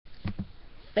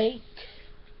fake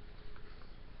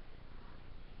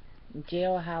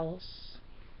jailhouse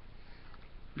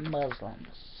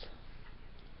Muslims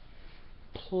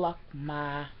pluck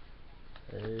my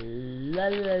last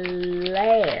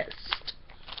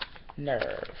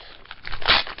nerve.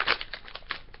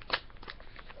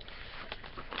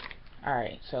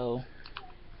 Alright, so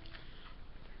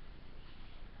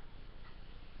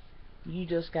you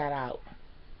just got out.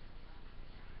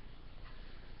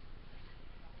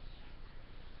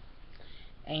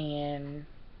 And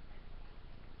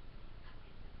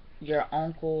your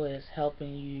uncle is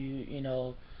helping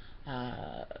you,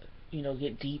 uh,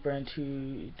 get deeper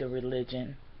into the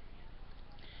religion.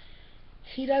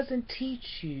 He doesn't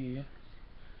teach you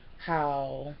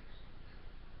how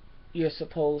you're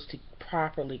supposed to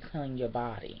properly clean your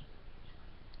body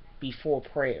before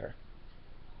prayer.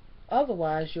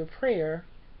 Otherwise, your prayer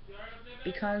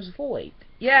becomes void.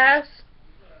 Yes?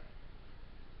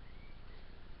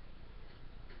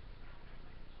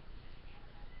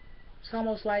 It's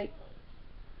almost like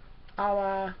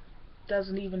Allah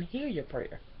doesn't even hear your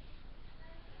prayer.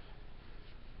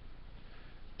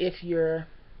 If you're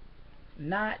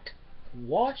not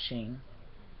washing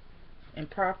and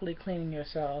properly cleaning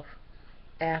yourself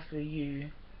after you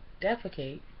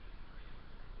defecate,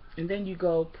 and then you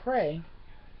go pray,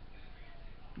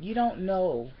 you don't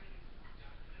know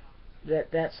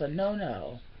that that's a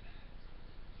no-no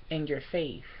in your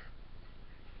faith,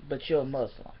 but you're a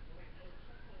Muslim.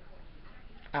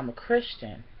 I'm a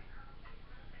Christian,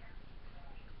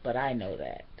 but I know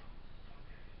that.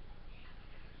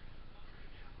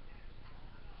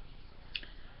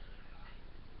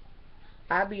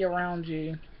 I be around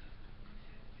you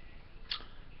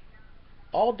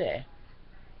all day,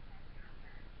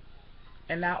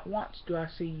 and not once do I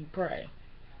see you pray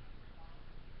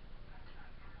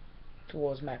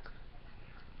towards Mecca.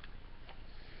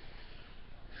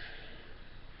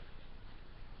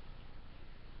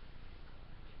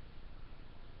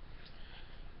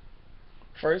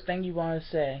 First thing you want to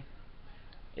say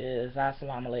is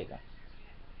Assalamu alaikum.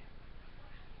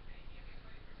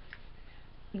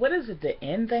 What is it the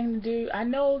end thing to do? I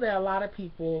know that a lot of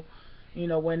people,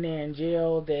 when they're in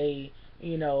jail, they,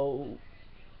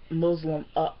 Muslim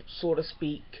up, so to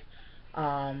speak,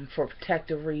 for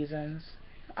protective reasons.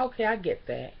 Okay, I get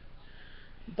that.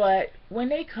 But when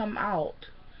they come out,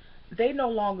 they no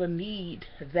longer need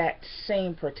that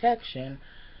same protection,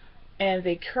 and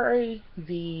they carry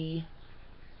the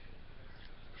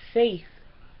faith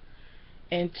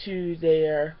into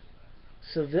their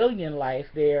civilian life,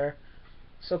 their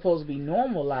supposed to be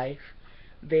normal life,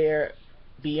 their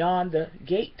beyond the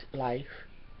gate life,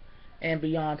 and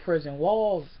beyond prison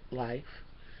walls life,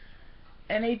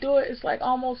 and they do it. It's like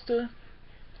almost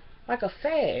like a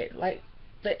fad, like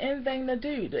the end thing to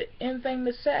do, the end thing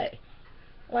to say.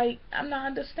 Like, I'm not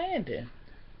understanding.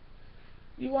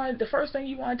 The first thing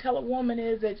you want to tell a woman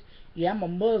is that, yeah, I'm a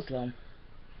Muslim,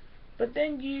 but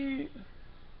then you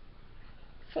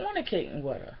fornicating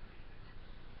with her.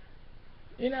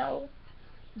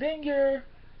 Then you're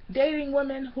dating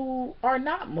women who are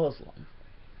not Muslim.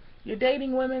 You're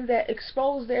dating women that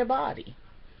expose their body.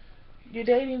 You're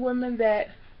dating women that,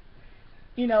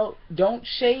 don't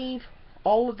shave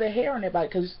all of the hair on their body,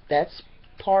 because that's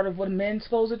part of what men's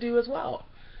supposed to do as well.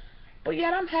 But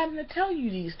yet I'm having to tell you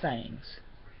these things.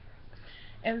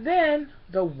 And then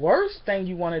the worst thing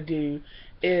you want to do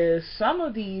is some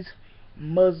of these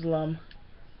Muslim,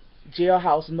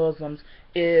 jailhouse Muslims,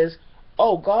 is,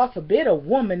 oh, God forbid a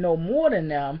woman know more than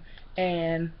them,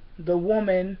 and the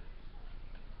woman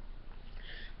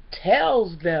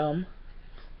tells them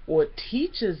or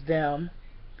teaches them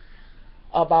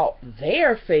about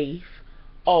their faith.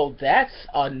 Oh, that's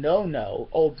a no-no.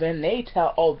 Oh, then they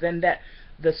tell, oh, then that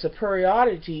the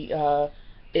superiority,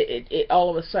 it all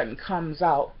of a sudden comes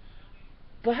out.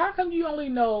 But how come you only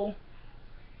know,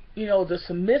 the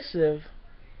submissive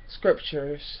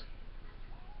scriptures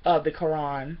of the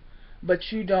Quran,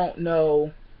 but you don't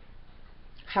know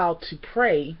how to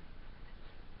pray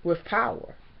with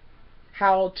power,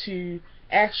 how to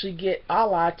actually get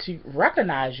Allah to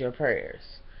recognize your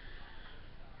prayers?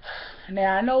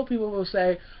 Now, I know people will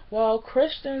say, well,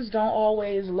 Christians don't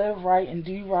always live right and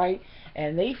do right,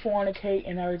 and they fornicate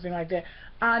and everything like that.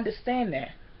 I understand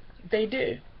that. They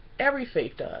do. Every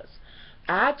faith does.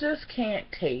 I just can't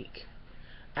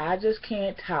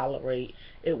tolerate,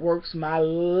 it works my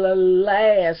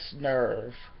last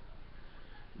nerve,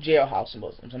 jailhouse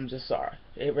Muslims. I'm just sorry.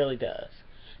 It really does.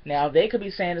 Now, they could be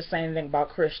saying the same thing about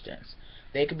Christians.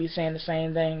 They could be saying the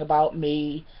same thing about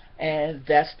me, and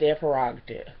that's their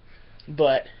prerogative.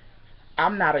 But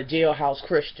I'm not a jailhouse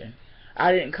Christian.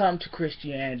 I didn't come to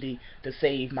Christianity to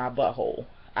save my butthole.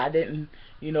 I didn't,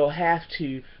 have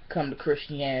to come to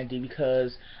Christianity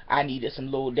because I needed some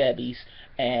little Debbies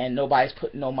and nobody's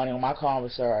putting no money on my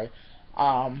commissary.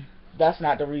 That's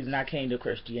not the reason I came to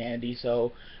Christianity.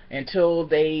 So until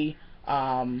they,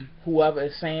 whoever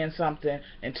is saying something,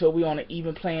 until we on an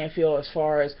even playing field as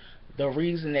far as the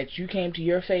reason that you came to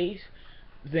your faith,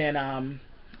 then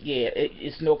yeah,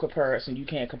 it's no comparison. You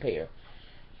can't compare.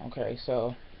 Okay,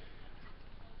 so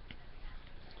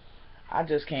I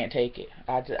just can't take it.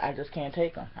 I just can't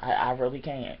take them. I really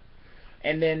can't.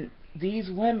 And then these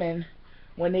women,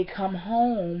 when they come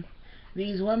home,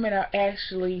 these women are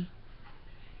actually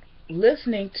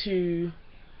listening to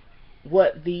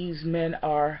what these men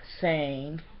are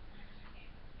saying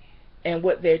and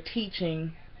what they're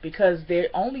teaching, because they're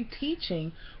only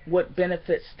teaching what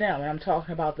benefits them. And I'm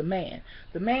talking about the man.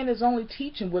 The man is only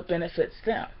teaching what benefits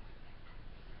them.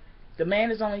 The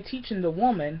man is only teaching the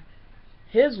woman,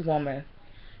 his woman,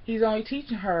 he's only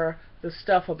teaching her the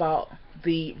stuff about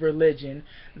the religion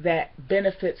that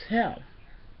benefits him.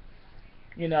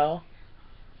 You know?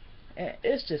 And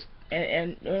it's just,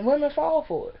 and women fall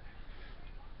for it.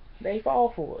 They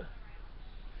fall for it.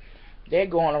 They're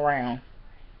going around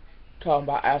talking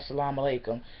about Assalamu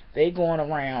alaikum. They going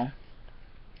around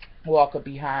walking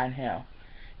behind him.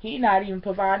 He not even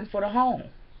providing for the home.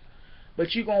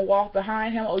 But you going to walk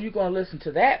behind him, or you going to listen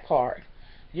to that part.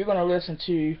 You're going to listen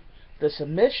to the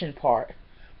submission part,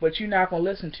 but you're not going to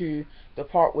listen to the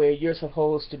part where you're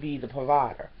supposed to be the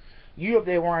provider. You up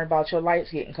there worrying about your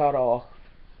lights getting cut off,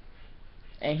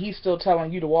 and he's still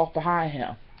telling you to walk behind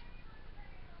him.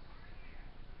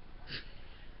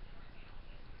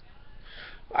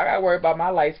 I gotta worry about my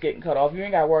lights getting cut off. You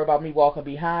ain't gotta worry about me walking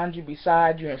behind you,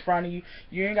 beside you, in front of you.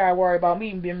 You ain't gotta worry about me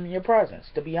even being in your presence,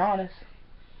 to be honest.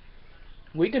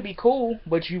 We could be cool,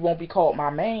 but you won't be called my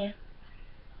man.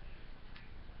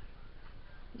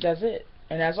 That's it.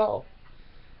 And that's all.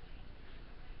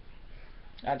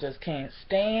 I just can't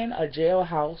stand a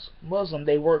jailhouse Muslim.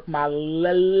 They work my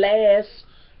last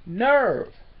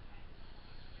nerve.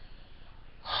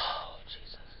 Oh,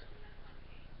 Jesus.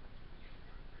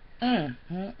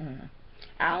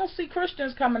 I don't see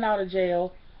Christians coming out of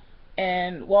jail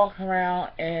and walking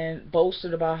around and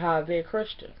boasting about how they're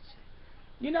Christians.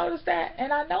 You notice that?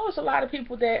 And I know it's a lot of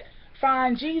people that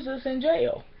find Jesus in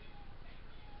jail,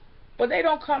 but they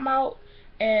don't come out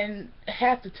and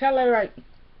have to tell everybody.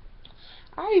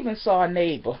 I even saw a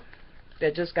neighbor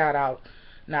that just got out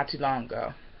not too long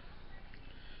ago.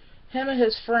 Him and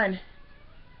his friend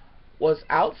was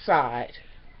outside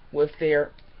with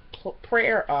their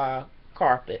prayer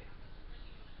carpet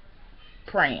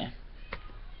praying.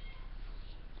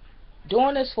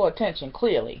 Doing this for attention,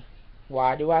 clearly.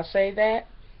 Why do I say that?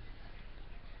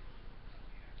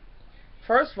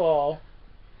 First of all,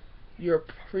 your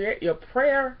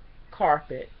prayer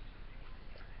carpet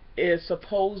is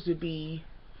supposed to be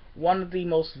one of the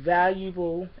most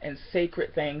valuable and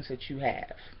sacred things that you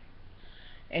have.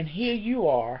 And here you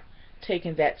are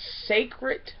taking that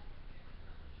sacred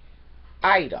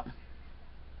item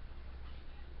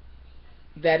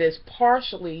that is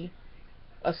partially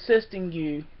assisting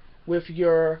you with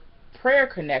your prayer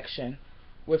connection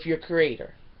with your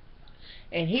Creator.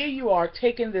 And here you are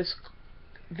taking this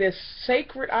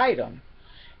sacred item,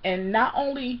 and not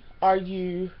only are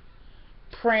you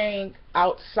praying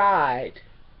outside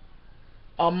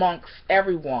amongst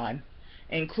everyone,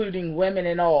 including women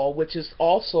and all, which is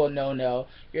also a no-no.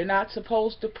 You're not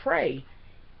supposed to pray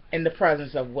in the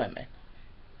presence of women.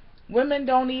 Women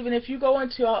don't even, if you go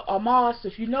into a mosque,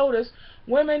 if you notice,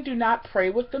 women do not pray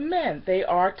with the men. They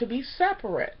are to be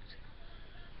separate.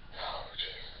 Oh,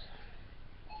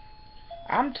 jeez.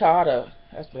 I'm tired of,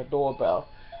 that's the doorbell.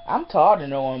 I'm tired of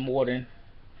knowing more than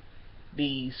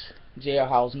these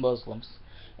jailhouse Muslims.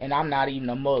 And I'm not even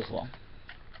a Muslim.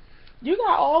 You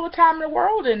got all the time in the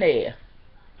world in there.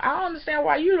 I don't understand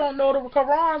why you don't know the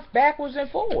Quran backwards and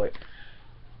forward.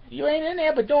 You ain't in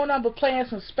there but doing nothing but playing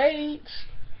some spades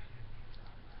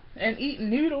and eating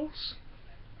noodles.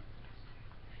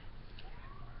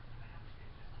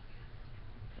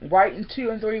 Writing 2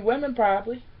 and 3 women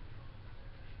probably.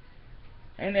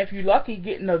 And if you're lucky,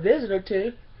 getting a visit or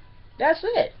 2. That's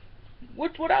it.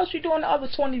 What else you doing the other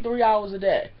 23 hours a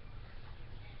day?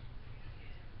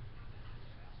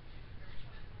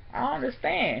 I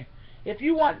understand. If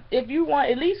you want, at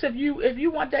least if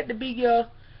you want that to be your,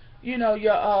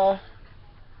 your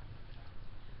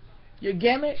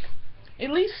gimmick, at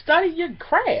least study your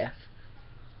craft.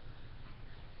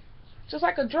 Just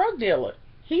like a drug dealer,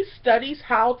 he studies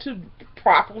how to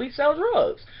properly sell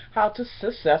drugs, how to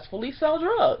successfully sell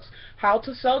drugs, how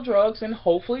to sell drugs and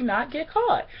hopefully not get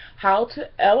caught, how to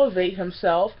elevate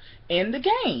himself in the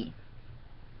game.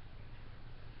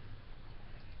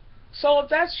 So if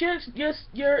that's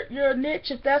your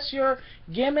niche, if that's your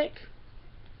gimmick,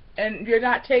 and you're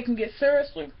not taking it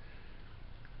seriously,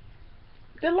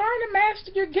 then learn to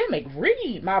master your gimmick.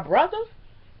 Read, my brother.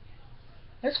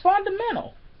 It's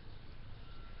fundamental.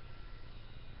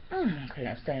 I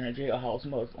can't stand a jailhouse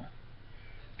Muslim.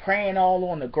 Praying all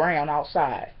on the ground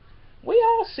outside. We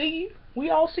all see you. We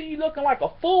all see you looking like a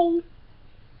fool.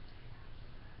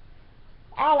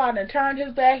 Allah done turned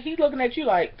his back. He looking at you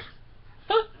like,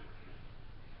 huh?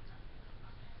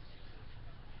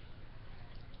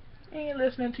 He ain't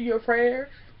listening to your prayers.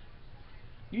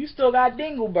 You still got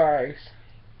dingleberries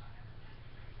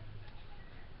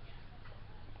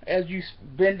as you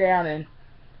bend down and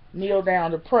kneel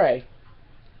down to pray.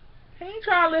 He ain't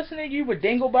trying to listen to you with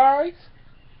dingleberries.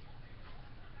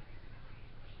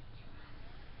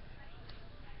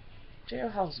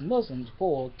 Jailhouse Muslims,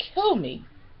 boy, kill me.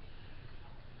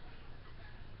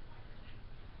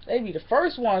 They be the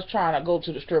first ones trying to go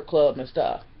to the strip club and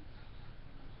stuff.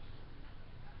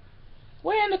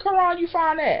 Where in the Quran you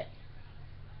find that?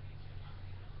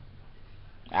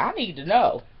 I need to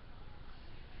know.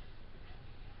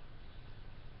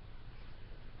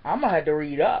 I'm gonna have to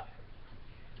read up,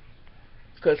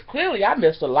 because clearly I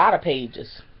missed a lot of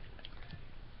pages.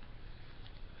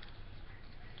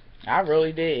 I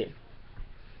really did.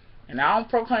 And I don't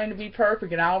proclaim to be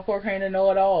perfect, and I don't proclaim to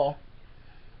know it all.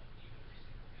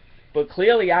 But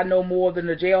clearly I know more than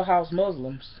the jailhouse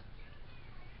Muslims.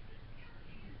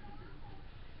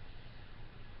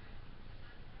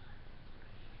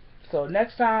 So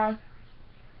next time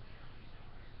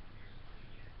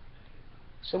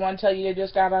someone tell you they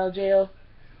just got out of jail,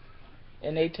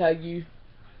 and they tell you,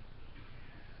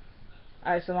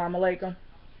 Assalamu alaikum,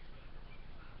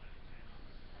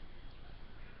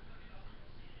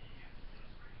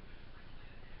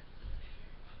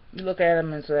 you look at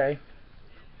them and say,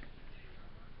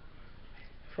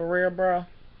 for real, bro?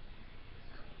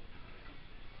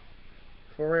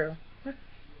 For real?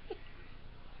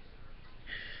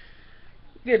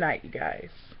 Good night, you guys.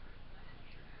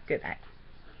 Good night.